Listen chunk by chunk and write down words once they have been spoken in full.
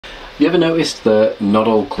You ever noticed that not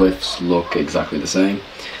all cliffs look exactly the same?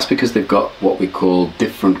 It's because they've got what we call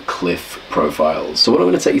different cliff profiles. So what I'm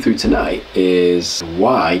going to take you through tonight is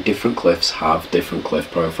why different cliffs have different cliff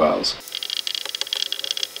profiles.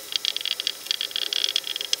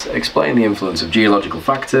 To explain the influence of geological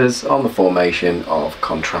factors on the formation of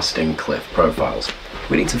contrasting cliff profiles.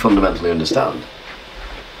 We need to fundamentally understand,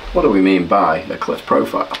 what do we mean by a cliff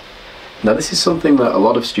profile? Now this is something that a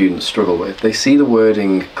lot of students struggle with. They see the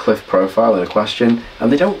wording cliff profile in a question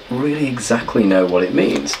and they don't really exactly know what it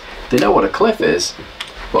means. They know what a cliff is,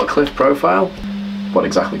 but a cliff profile? What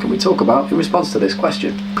exactly can we talk about in response to this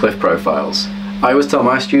question? Cliff profiles. I always tell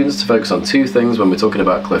my students to focus on two things when we're talking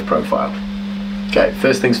about cliff profile. Okay,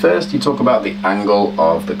 first things first, you talk about the angle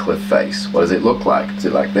of the cliff face. What does it look like? Is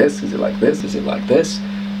it like this? Is it like this? Is it like this?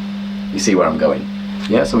 You see where I'm going?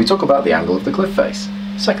 Yeah, so we talk about the angle of the cliff face.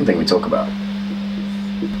 Second thing we talk about,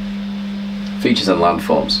 features and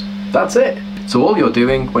landforms. That's it. So all you're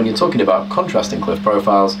doing when you're talking about contrasting cliff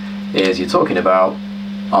profiles is you're talking about,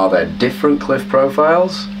 are there different cliff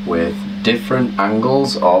profiles with different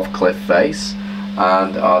angles of cliff face,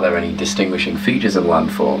 and are there any distinguishing features and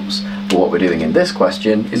landforms? But what we're doing in this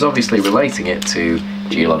question is obviously relating it to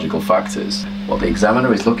geological factors. What the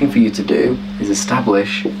examiner is looking for you to do is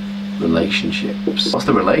establish relationships. What's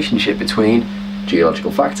the relationship between geological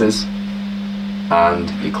factors and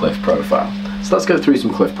your cliff profile? So let's go through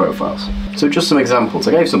some cliff profiles. So just some examples,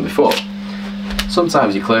 I gave some before.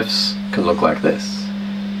 Sometimes your cliffs can look like this.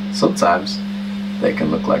 Sometimes they can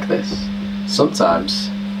look like this. Sometimes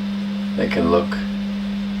they can look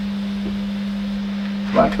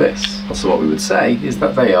like this. So what we would say is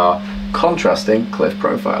that they are contrasting cliff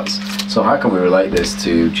profiles. So how can we relate this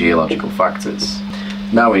to geological factors?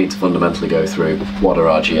 Now we need to fundamentally go through what are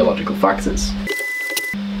our geological factors.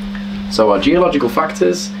 So our geological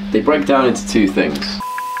factors, they break down into two things.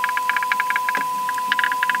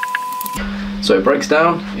 So it breaks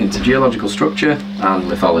down into geological structure and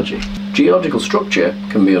lithology. Geological structure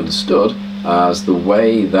can be understood as the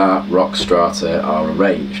way that rock strata are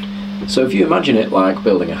arranged. So if you imagine it like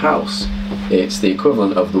building a house, it's the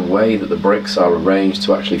equivalent of the way that the bricks are arranged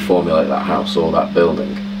to actually formulate that house or that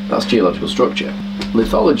building. That's geological structure.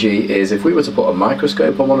 Lithology is if we were to put a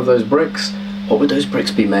microscope on one of those bricks, what would those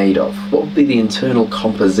bricks be made of? What would be the internal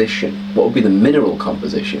composition? What would be the mineral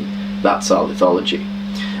composition? That's our lithology.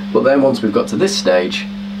 But then once we've got to this stage,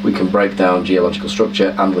 we can break down geological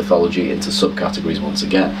structure and lithology into subcategories once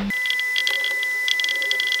again.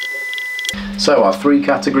 So our three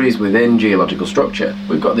categories within geological structure,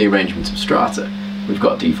 we've got the arrangement of strata, we've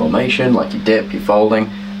got deformation, like your dip, your folding,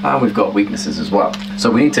 and we've got weaknesses as well. So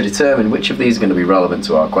we need to determine which of these are going to be relevant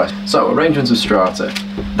to our question. So arrangements of strata,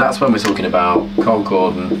 that's when we're talking about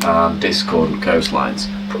concordant and discordant coastlines.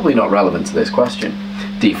 Probably not relevant to this question.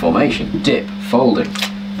 Deformation, dip, folding,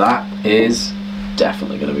 that is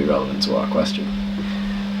definitely going to be relevant to our question.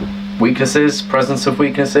 Weaknesses, presence of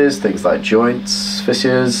weaknesses, things like joints,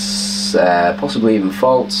 fissures, possibly even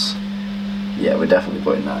faults. Yeah, we're definitely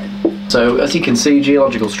putting that in. So as you can see,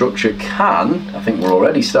 geological structure can, I think we're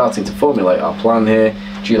already starting to formulate our plan here,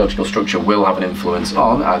 geological structure will have an influence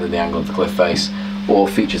on either the angle of the cliff face or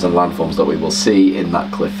features and landforms that we will see in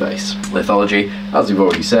that cliff face. Lithology, as we've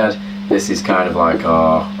already said, this is kind of like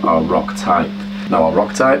our rock type. Now our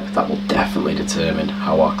rock type, that will definitely determine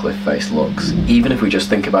how our cliff face looks, even if we just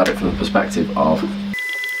think about it from the perspective of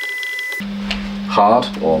hard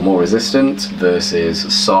or more resistant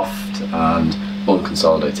versus soft and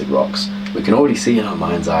unconsolidated rocks. We can already see in our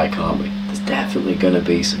mind's eye, can't we? There's definitely going to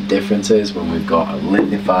be some differences when we've got a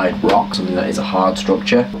lithified rock, something that is a hard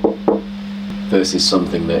structure, versus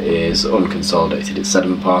something that is unconsolidated. It's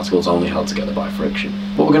sediment particles only held together by friction.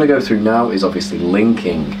 What we're going to go through now is obviously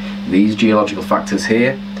linking these geological factors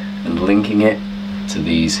here and linking it to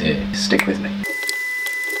these here. Stick with me.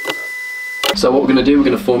 So what we're going to do, we're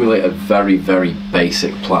going to formulate a very, very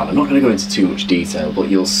basic plan. I'm not going to go into too much detail, but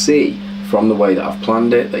you'll see from the way that I've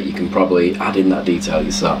planned it that you can probably add in that detail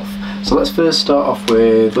yourself. So let's first start off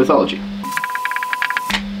with lithology.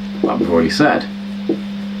 Like we've already said,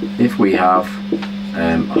 if we have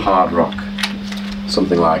a hard rock,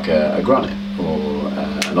 something like a granite or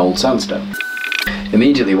an old sandstone,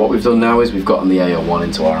 immediately what we've done now is we've gotten the AO1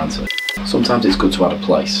 into our answer. Sometimes it's good to add a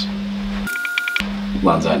place.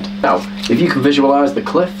 Land's End. Now, if you can visualise the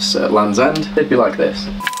cliffs at Land's End, they'd be like this.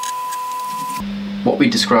 What we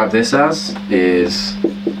describe this as is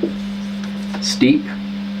steep,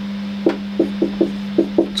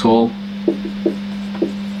 tall,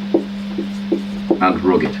 and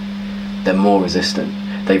rugged. They're more resistant.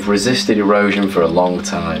 They've resisted erosion for a long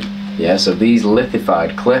time. Yeah, so these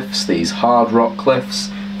lithified cliffs, these hard rock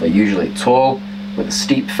cliffs, They're usually tall, with a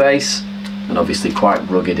steep face, and obviously quite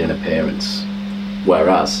rugged in appearance.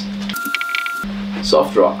 Whereas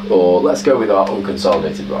soft rock, or let's go with our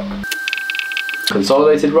unconsolidated rock.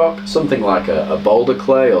 Consolidated rock, something like a boulder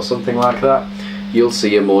clay or something like that, you'll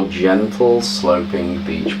see a more gentle sloping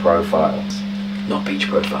beach profile. Not beach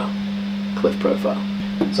profile, cliff profile.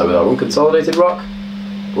 So with our unconsolidated rock,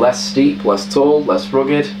 less steep, less tall, less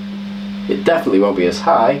rugged. It definitely won't be as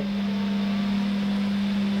high.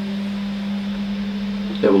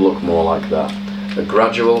 It will look more like that. A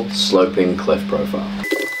gradual sloping cliff profile.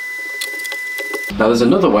 Now there's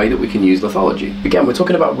another way that we can use lithology. Again, we're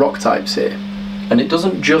talking about rock types here. And it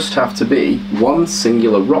doesn't just have to be one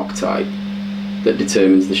singular rock type that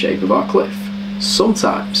determines the shape of our cliff.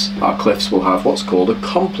 Sometimes our cliffs will have what's called a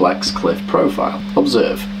complex cliff profile.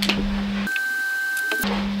 Observe.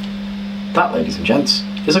 That, ladies and gents,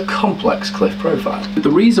 is a complex cliff profile.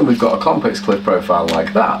 The reason we've got a complex cliff profile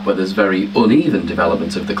like that, but there's very uneven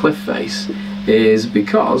development of the cliff face, is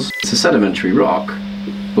because it's a sedimentary rock,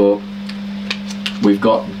 but we've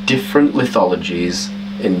got different lithologies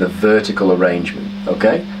in the vertical arrangement,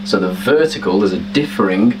 okay? So the vertical, there's a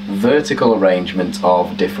differing vertical arrangement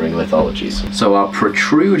of differing lithologies. So our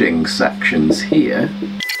protruding sections here,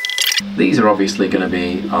 these are obviously going to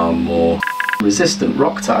be our more resistant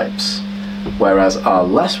rock types, whereas our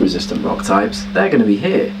less resistant rock types, they're going to be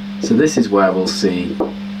here. So this is where we'll see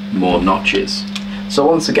more notches. So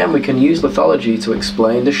once again, we can use lithology to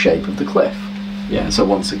explain the shape of the cliff. Yeah, so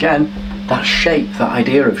once again, that shape, that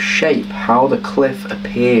idea of shape, how the cliff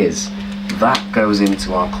appears, that goes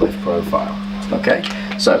into our cliff profile. Okay,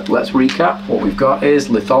 so let's recap. What we've got is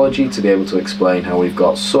lithology to be able to explain how we've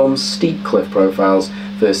got some steep cliff profiles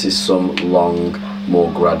versus some long,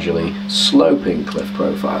 more gradually sloping cliff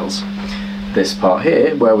profiles. This part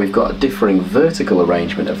here, where we've got a differing vertical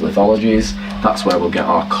arrangement of lithologies, that's where we'll get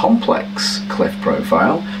our complex cliff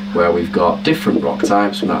profile, where we've got different rock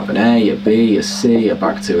types. We might have an A, a B, a C, a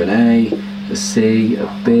back to an A, a C,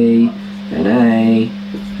 a B, an A,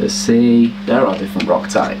 a C. There are different rock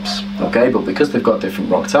types, okay? But because they've got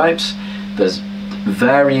different rock types, there's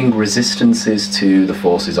varying resistances to the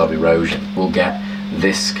forces of erosion. We'll get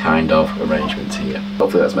this kind of arrangement here.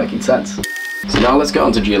 Hopefully that's making sense. So now let's get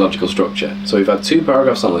on to geological structure. So we've had 2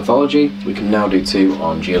 paragraphs on lithology, we can now do 2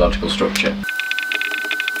 on geological structure.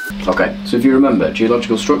 Okay, so if you remember,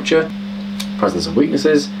 geological structure, presence of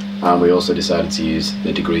weaknesses, and we also decided to use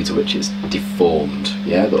the degree to which it's deformed,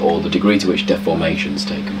 yeah, or the degree to which deformation's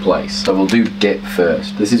taken place. So we'll do dip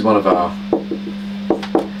first. This is one of our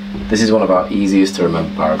easiest to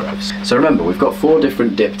remember paragraphs. So remember, we've got 4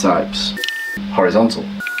 different dip types: horizontal,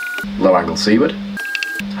 low angle seaward,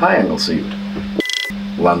 high angle seaward,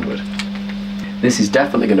 landward. This is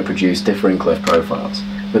definitely going to produce differing cliff profiles.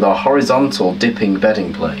 With our horizontal dipping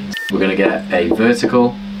bedding planes, we're going to get a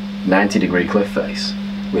vertical 90-degree cliff face.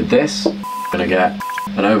 With this, we're going to get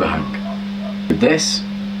an overhang. With this,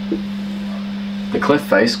 the cliff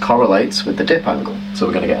face correlates with the dip angle, so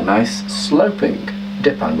we're going to get a nice sloping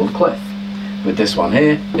dip angled cliff. With this one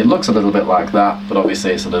here, it looks a little bit like that, but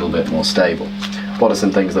obviously it's a little bit more stable. What are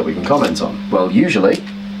some things that we can comment on? Well, usually,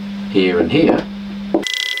 here and here,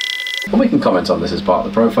 and we can comment on this as part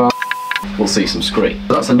of the profile, we'll see some scree.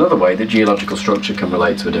 That's another way that geological structure can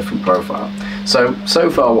relate to a different profile. So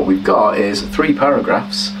far what we've got is 3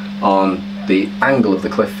 paragraphs on the angle of the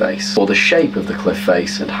cliff face, or the shape of the cliff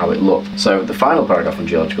face and how it looks. So the final paragraph on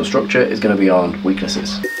geological structure is going to be on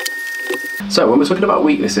weaknesses. So when we're talking about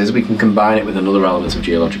weaknesses, we can combine it with another element of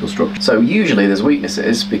geological structure. So usually there's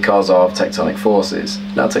weaknesses because of tectonic forces.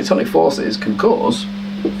 Now tectonic forces can cause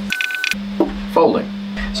folding.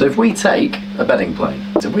 So if we take a bedding plane,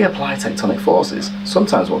 if we apply tectonic forces,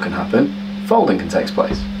 sometimes what can happen, folding can take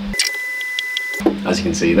place. As you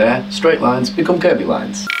can see there, straight lines become curvy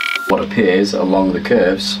lines. What appears along the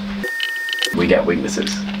curves, we get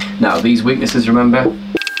weaknesses. Now these weaknesses, remember,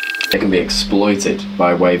 they can be exploited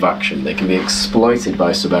by wave action, they can be exploited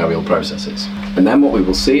by subaerial processes. And then what we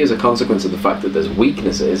will see as a consequence of the fact that there's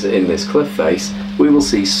weaknesses in this cliff face, we will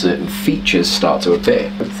see certain features start to appear.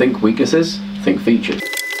 Think weaknesses, think features.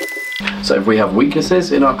 So if we have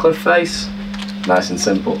weaknesses in our cliff face, nice and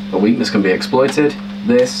simple. A weakness can be exploited.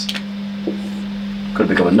 This could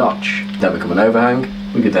become a notch, then become an overhang.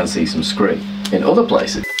 We could then see some scree. In other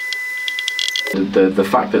places, the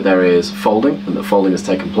fact that there is folding and that folding has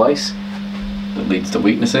taken place that leads to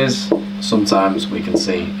weaknesses, sometimes we can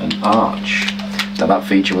see an arch. Now that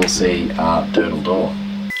feature we'll see at Durdle Door.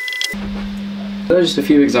 Those are just a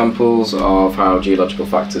few examples of how geological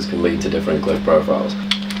factors can lead to different cliff profiles.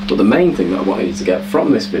 But the main thing that I want you to get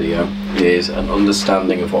from this video is an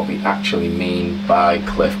understanding of what we actually mean by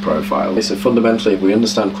cliff profile. So fundamentally, if we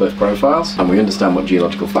understand cliff profiles and we understand what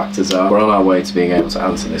geological factors are, we're on our way to being able to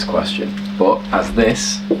answer this question. But as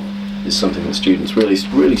this is something that students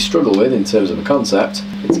really struggle with in terms of a concept,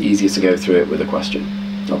 it's easier to go through it with a question.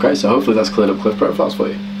 Okay, so hopefully that's cleared up cliff profiles for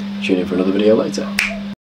you. Tune in for another video later.